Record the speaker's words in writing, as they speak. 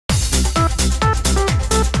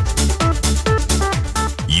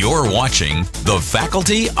You're watching the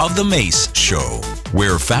Faculty of the Mace show,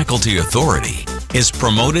 where faculty authority is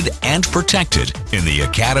promoted and protected in the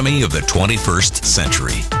Academy of the 21st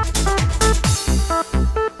century.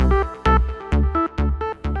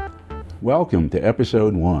 Welcome to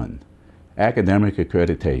Episode 1, Academic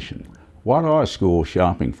Accreditation. What are schools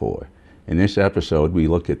shopping for? In this episode, we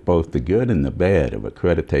look at both the good and the bad of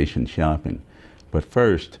accreditation shopping. But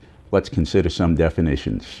first, let's consider some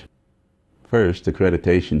definitions. First,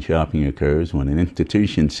 accreditation shopping occurs when an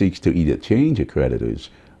institution seeks to either change accreditors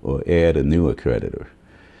or add a new accreditor.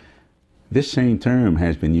 This same term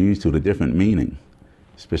has been used with a different meaning.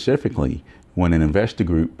 Specifically, when an investor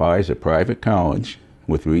group buys a private college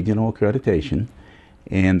with regional accreditation,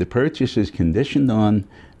 and the purchase is conditioned on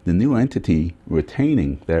the new entity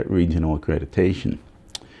retaining that regional accreditation.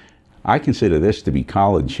 I consider this to be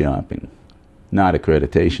college shopping, not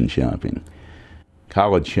accreditation shopping.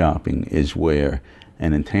 College shopping is where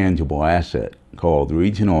an intangible asset called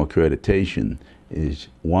regional accreditation is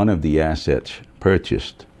one of the assets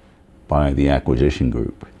purchased by the acquisition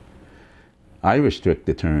group. I restrict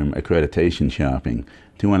the term accreditation shopping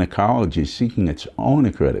to when a college is seeking its own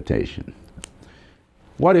accreditation.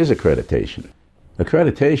 What is accreditation?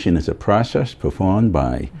 Accreditation is a process performed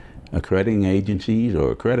by accrediting agencies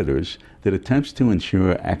or accreditors that attempts to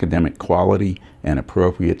ensure academic quality and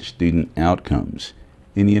appropriate student outcomes.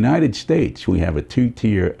 In the United States, we have a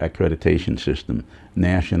two-tier accreditation system,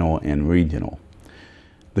 national and regional.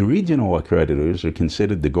 The regional accreditors are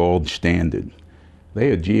considered the gold standard.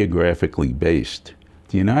 They are geographically based.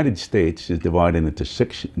 The United States is divided into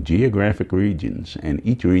 6 geographic regions, and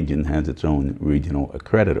each region has its own regional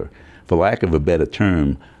accreditor. For lack of a better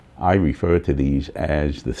term, I refer to these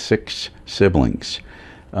as the 6 siblings.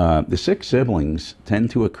 The 6 siblings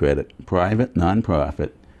tend to accredit private,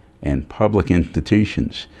 nonprofit, and public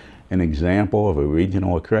institutions. An example of a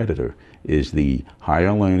regional accreditor is the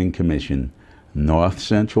Higher Learning Commission North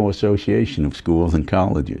Central Association of Schools and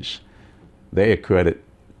Colleges. They accredit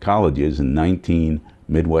colleges in 19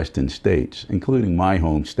 Midwestern states, including my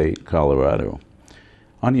home state, Colorado.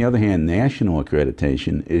 On the other hand, national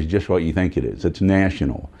accreditation is just what you think it is. It's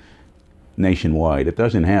national, nationwide. It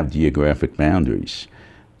doesn't have geographic boundaries.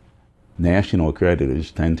 National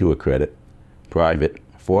accreditors tend to accredit private,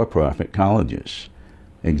 for-profit colleges.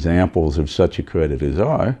 Examples of such accreditors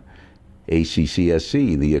are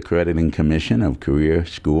ACCSC, the Accrediting Commission of Career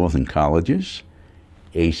Schools and Colleges,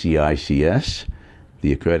 ACICS,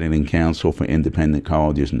 the Accrediting Council for Independent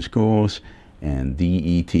Colleges and Schools, and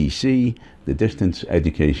DETC, the Distance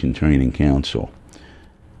Education Training Council.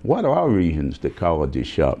 What are reasons that colleges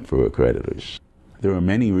shop for accreditors? There are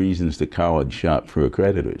many reasons that colleges shop for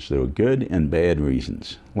accreditors. There are good and bad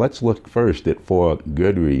reasons. Let's look first at 4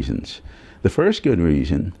 good reasons. The first good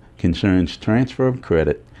reason concerns transfer of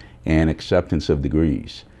credit and acceptance of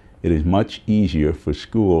degrees. It is much easier for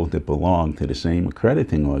schools that belong to the same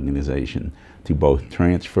accrediting organization to both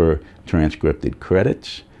transfer transcripted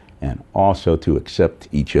credits and also to accept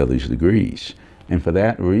each other's degrees. And for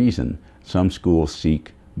that reason, some schools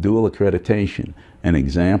seek dual accreditation. An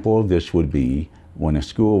example of this would be when a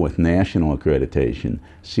school with national accreditation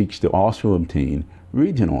seeks to also obtain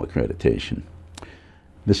regional accreditation.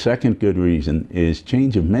 The second good reason is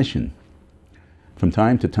change of mission. From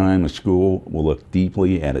time to time, a school will look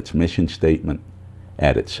deeply at its mission statement,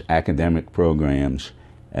 at its academic programs,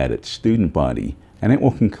 at its student body, and it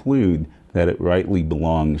will conclude that it rightly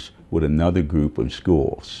belongs with another group of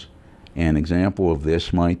schools. An example of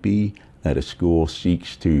this might be that a school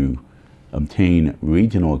seeks to obtain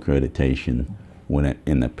regional accreditation when it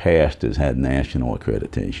in the past has had national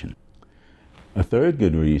accreditation. A third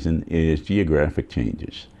good reason is geographic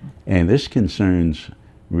changes, and this concerns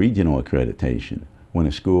regional accreditation, when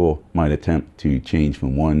a school might attempt to change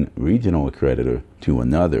from one regional accreditor to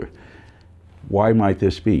another. Why might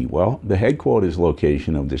this be? Well, the headquarters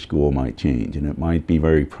location of the school might change, and it might be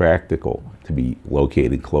very practical to be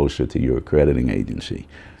located closer to your accrediting agency.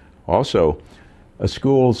 Also, a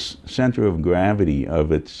school's center of gravity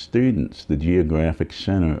of its students, the geographic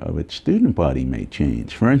center of its student body, may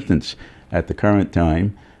change. For instance, at the current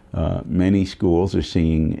time, many schools are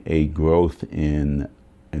seeing a growth in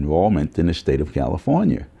enrollment in the state of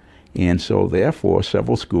California. And so therefore,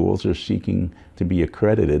 several schools are seeking to be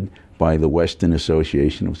accredited by the Western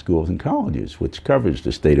Association of Schools and Colleges, which covers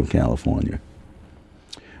the state of California.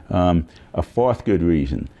 A fourth good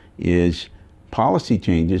reason is policy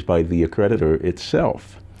changes by the accreditor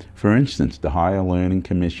itself. For instance, the Higher Learning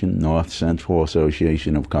Commission North Central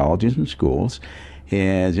Association of Colleges and Schools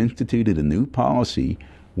has instituted a new policy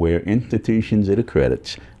where institutions it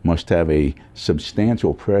accredits must have a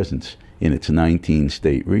substantial presence in its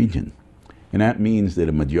 19-state region. And that means that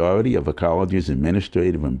a majority of a college's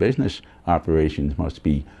administrative and business operations must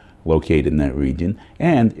be located in that region.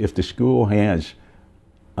 And if the school has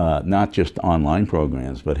not just online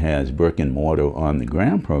programs, but has brick and mortar on the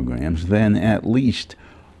ground programs, then at least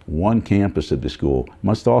one campus of the school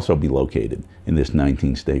must also be located in this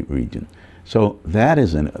 19-state region. So that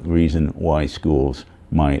is a reason why schools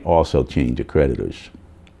might also change accreditors.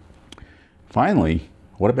 Finally,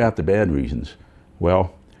 what about the bad reasons?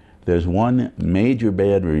 Well, there's one major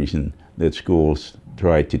bad reason that schools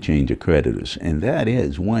try to change accreditors, and that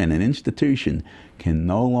is when an institution can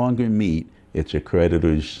no longer meet its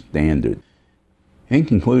accreditor's standard. In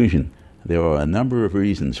conclusion, there are a number of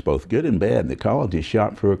reasons, both good and bad, that colleges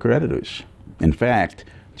shop for accreditors. In fact,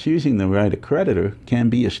 choosing the right accreditor can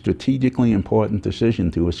be a strategically important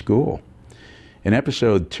decision to a school. In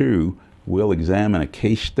episode 2, we'll examine a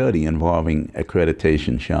case study involving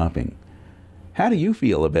accreditation shopping. How do you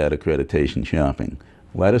feel about accreditation shopping?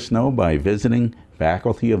 Let us know by visiting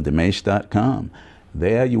facultyofthemace.com.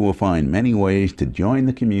 There you will find many ways to join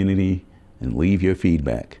the community and leave your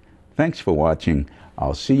feedback. Thanks for watching.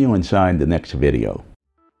 I'll see you inside the next video.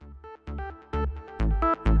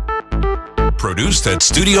 Produced at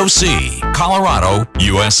Studio C, Colorado,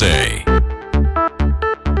 USA.